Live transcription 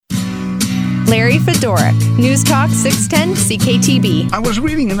Larry Fedoruk, News Talk 610 CKTB. I was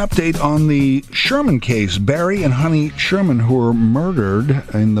reading an update on the Sherman case. Barry and Honey Sherman, who were murdered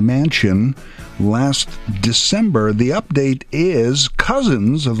in the mansion last December. The update is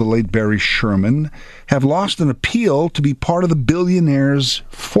cousins of the late Barry Sherman have lost an appeal to be part of the billionaire's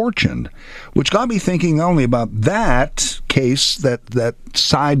fortune, which got me thinking not only about that case, that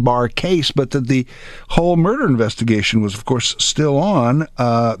sidebar case, but that the whole murder investigation was, of course, still on.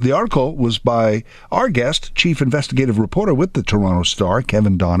 The article was by our guest, chief investigative reporter with the Toronto Star,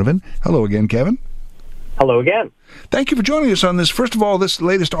 Kevin Donovan. Hello again, Kevin. Hello again. Thank you for joining us on this. First of all, this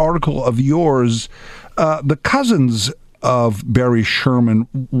latest article of yours, the cousins of Barry Sherman,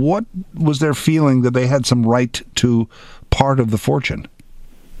 what was their feeling that they had some right to part of the fortune?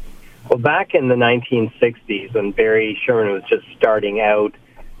 Well, back in the 1960s, when Barry Sherman was just starting out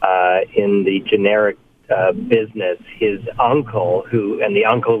in the generic business, his uncle, and the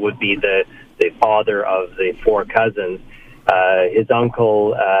uncle would be the father of the four cousins, his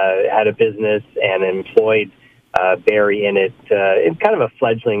uncle had a business and employed Barry in it, in kind of a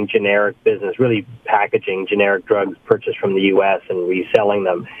fledgling generic business, really packaging generic drugs purchased from the U.S. and reselling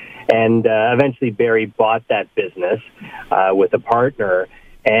them. And eventually Barry bought that business with a partner.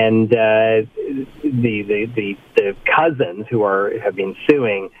 And the cousins who have been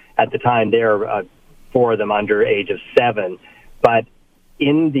suing at the time, they're four of them under age of 7. But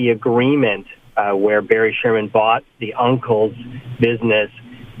in the agreement where Barry Sherman bought the uncle's business,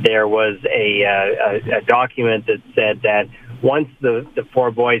 there was a document that said that once the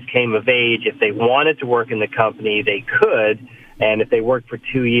four boys came of age, if they wanted to work in the company, they could. And if they worked for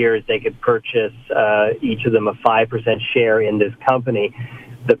 2 years, they could purchase each of them a 5% share in this company.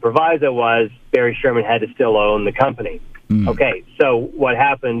 The proviso was Barry Sherman had to still own the company. Okay, so what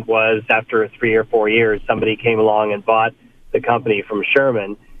happened was after 3 or 4 years, somebody came along and bought the company from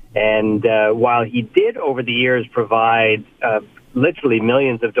Sherman. And while he did over the years provide literally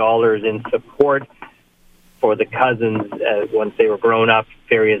millions of dollars in support for the cousins once they were grown up,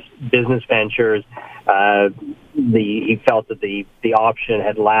 various business ventures, he felt that the option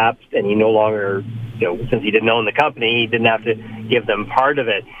had lapsed, and he no longer, since he didn't own the company, he didn't have to give them part of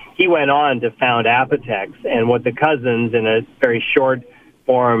it. He went on to found Apotex, and what the cousins, in a very short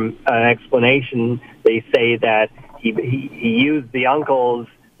form explanation, they say that he used the uncle's,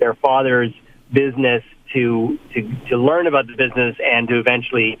 their father's business to learn about the business and to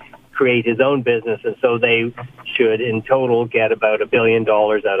eventually create his own business, and so they should in total get about $1 billion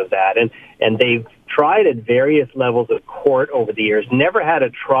out of that. And they've tried at various levels of court over the years, never had a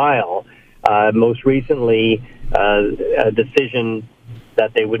trial. Most recently, a decision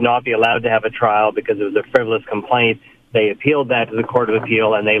that they would not be allowed to have a trial because it was a frivolous complaint. They appealed that to the Court of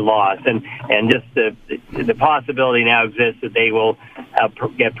Appeal, and they lost. And just the possibility now exists that they will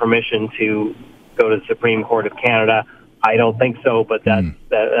get permission to go to the Supreme Court of Canada. I don't think so, but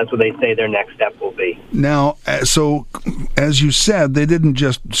that's what they say their next step will be. Now, so as you said, they didn't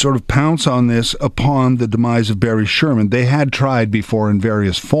just sort of pounce on this upon the demise of Barry Sherman. They had tried before in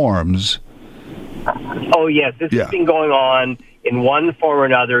various forms. Oh, yes. This has been going on in one form or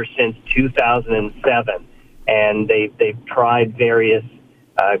another since 2007. And they've tried various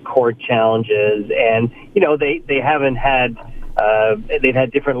court challenges. And, they haven't had, they've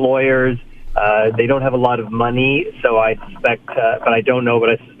had different lawyers. They don't have a lot of money, so I suspect, but I don't know, but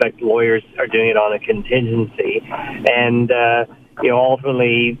I suspect lawyers are doing it on a contingency. And,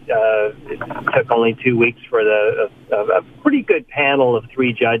 ultimately, it took only 2 weeks for a pretty good panel of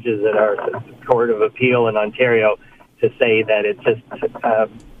 3 judges at our Court of Appeal in Ontario to say that it's just,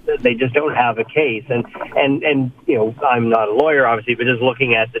 they just don't have a case. And I'm not a lawyer, obviously, but just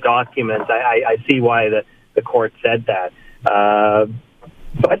looking at the documents, I see why the court said that.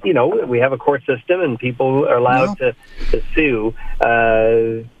 But, we have a court system and people are allowed to sue,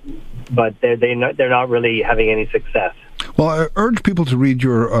 but they're not really having any success. Well, I urge people to read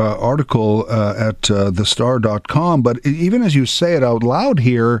your article at thestar.com, but even as you say it out loud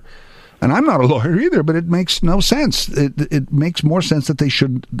here, and I'm not a lawyer either, but it makes no sense. It makes more sense that they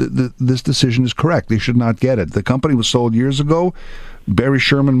should. This decision is correct. They should not get it. The company was sold years ago. Barry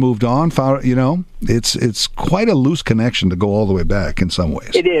Sherman moved on. It's quite a loose connection to go all the way back in some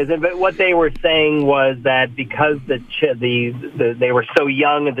ways. It is, but what they were saying was that because they were so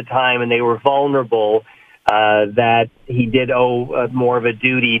young at the time and they were vulnerable, that he did owe more of a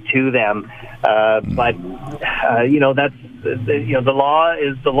duty to them. But that's the law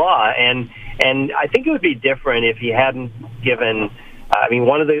is the law, and I think it would be different if he hadn't given.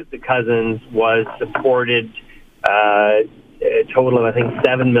 One of the cousins was supported a total of, I think,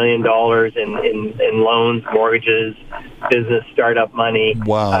 $7 million in loans, mortgages, business startup money.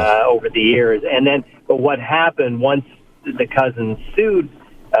 Wow. Over the years. And then, but what happened once the cousins sued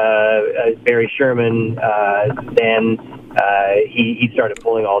Barry Sherman, then he started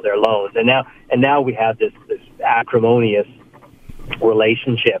pulling all their loans. And now we have this acrimonious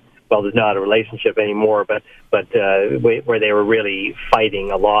relationship. Well, there's not a relationship anymore, but where they were really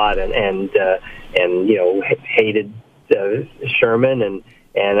fighting a lot and hated Sherman and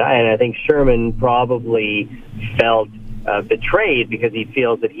I think Sherman probably felt betrayed because he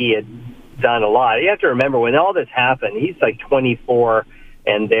feels that he had done a lot. You have to remember when all this happened, he's like 24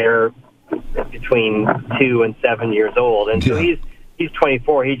 and they're between 2 and 7 years old, and so he's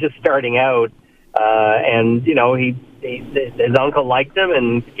 24. He's just starting out, and his uncle liked him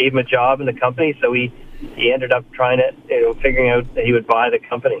and gave him a job in the company, so he ended up figuring out that he would buy the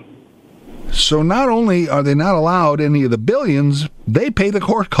company. So not only are they not allowed any of the billions, they pay the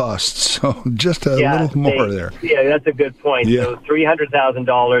court costs. So just a little more there. Yeah, that's a good point. Yeah. So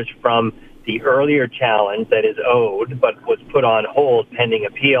 $300,000 from the earlier challenge that is owed, but was put on hold pending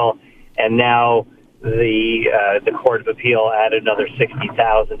appeal, and now the Court of Appeal added another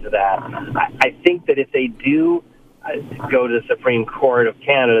 $60,000 to that. I think that if they do go to the Supreme Court of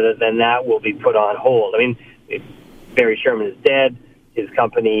Canada, then that will be put on hold. I mean, if Barry Sherman is dead, his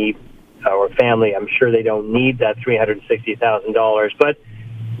company or family, I'm sure they don't need that $360,000. But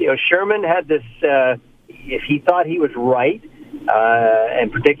Sherman had this. If he thought he was right,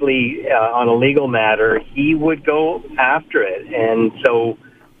 and particularly on a legal matter, he would go after it. And so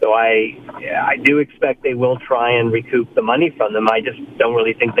I do expect they will try and recoup the money from them. I just don't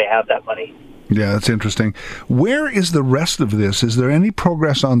really think they have that money. Yeah, that's interesting. Where is the rest of this? Is there any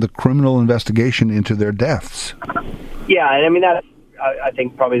progress on the criminal investigation into their deaths? Yeah, I mean, that's, I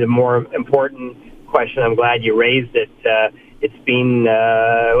think, probably the more important question. I'm glad you raised it. It's been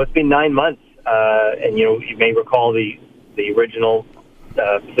 9 months, and you may recall the original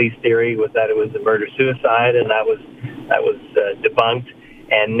police theory was that it was a murder-suicide, and that was debunked.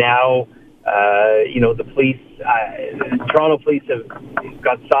 And now, the police, Toronto police have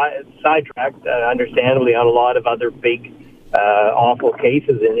got sidetracked, understandably, on a lot of other big, awful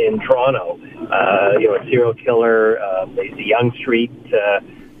cases in Toronto. A serial killer, the Yonge Street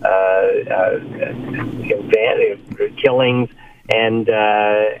killings, and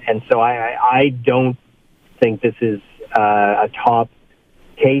so I don't think this is a top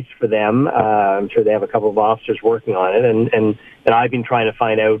case for them. I'm sure they have a couple of officers working on it, and I've been trying to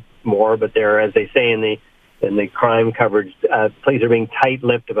find out more, but they're, as they say in the crime coverage, police are being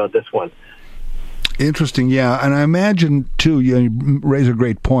tight-lipped about this one. Interesting, yeah. And I imagine, too, you raise a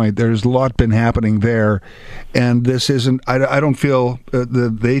great point. There's a lot been happening there, and this isn't, I don't feel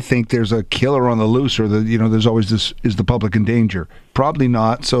they think there's a killer on the loose, or there's always this, is the public in danger? Probably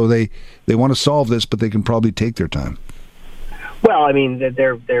not, so they want to solve this, but they can probably take their time. Well, I mean,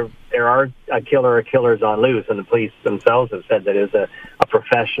 there are a killer or killers on loose, and the police themselves have said that it is a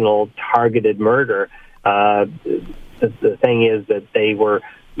professional targeted murder. The thing is that they were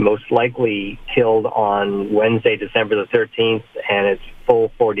most likely killed on Wednesday, December the 13th, and it's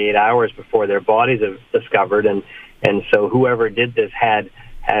full 48 hours before their bodies are discovered, and so whoever did this had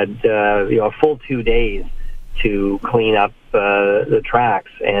a full 2 days to clean up the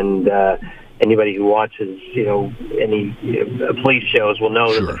tracks, and anybody who watches, any police shows will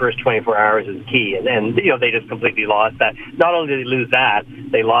know that the first 24 hours is key. And they just completely lost that. Not only did they lose that,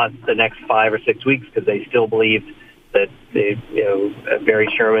 they lost the next 5 or 6 weeks because they still believed that Barry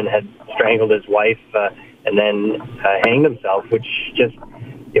Sherman had strangled his wife and then hanged himself, which just,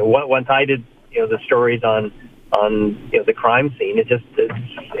 once I did, the stories on the crime scene, it's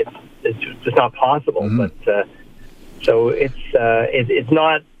just not possible. Mm-hmm. But so it's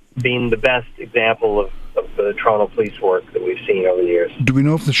not being the best example of the Toronto police work that we've seen over the years. Do we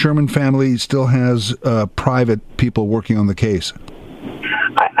know if the Sherman family still has private people working on the case?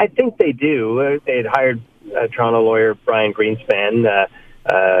 I think they do. They had hired Toronto lawyer Brian Greenspan,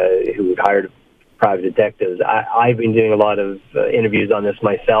 who had hired private detectives. I've been doing a lot of interviews on this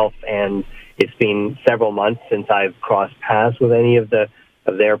myself, and it's been several months since I've crossed paths with any of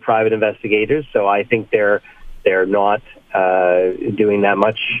their private investigators. So I think they're not doing that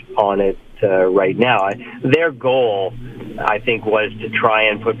much on it right now. Their goal, I think, was to try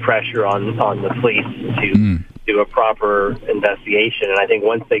and put pressure on the police to do a proper investigation. And I think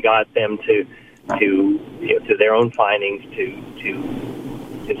once they got them to their own findings to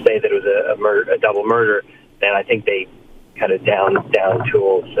say that it was a double murder, then I think they kind of down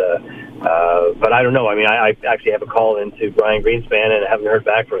tools. But I don't know. I mean, I actually have a call into Brian Greenspan and I haven't heard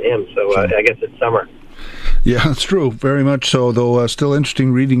back from him. So I guess it's summer. Yeah, that's true. Very much so, though still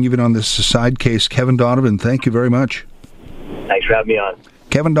interesting reading even on this side case. Kevin Donovan, thank you very much. Thanks for having me on.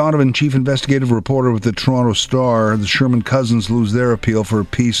 Kevin Donovan, chief investigative reporter with the Toronto Star. The Sherman cousins lose their appeal for a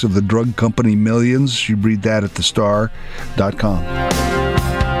piece of the drug company millions. You read that at thestar.com.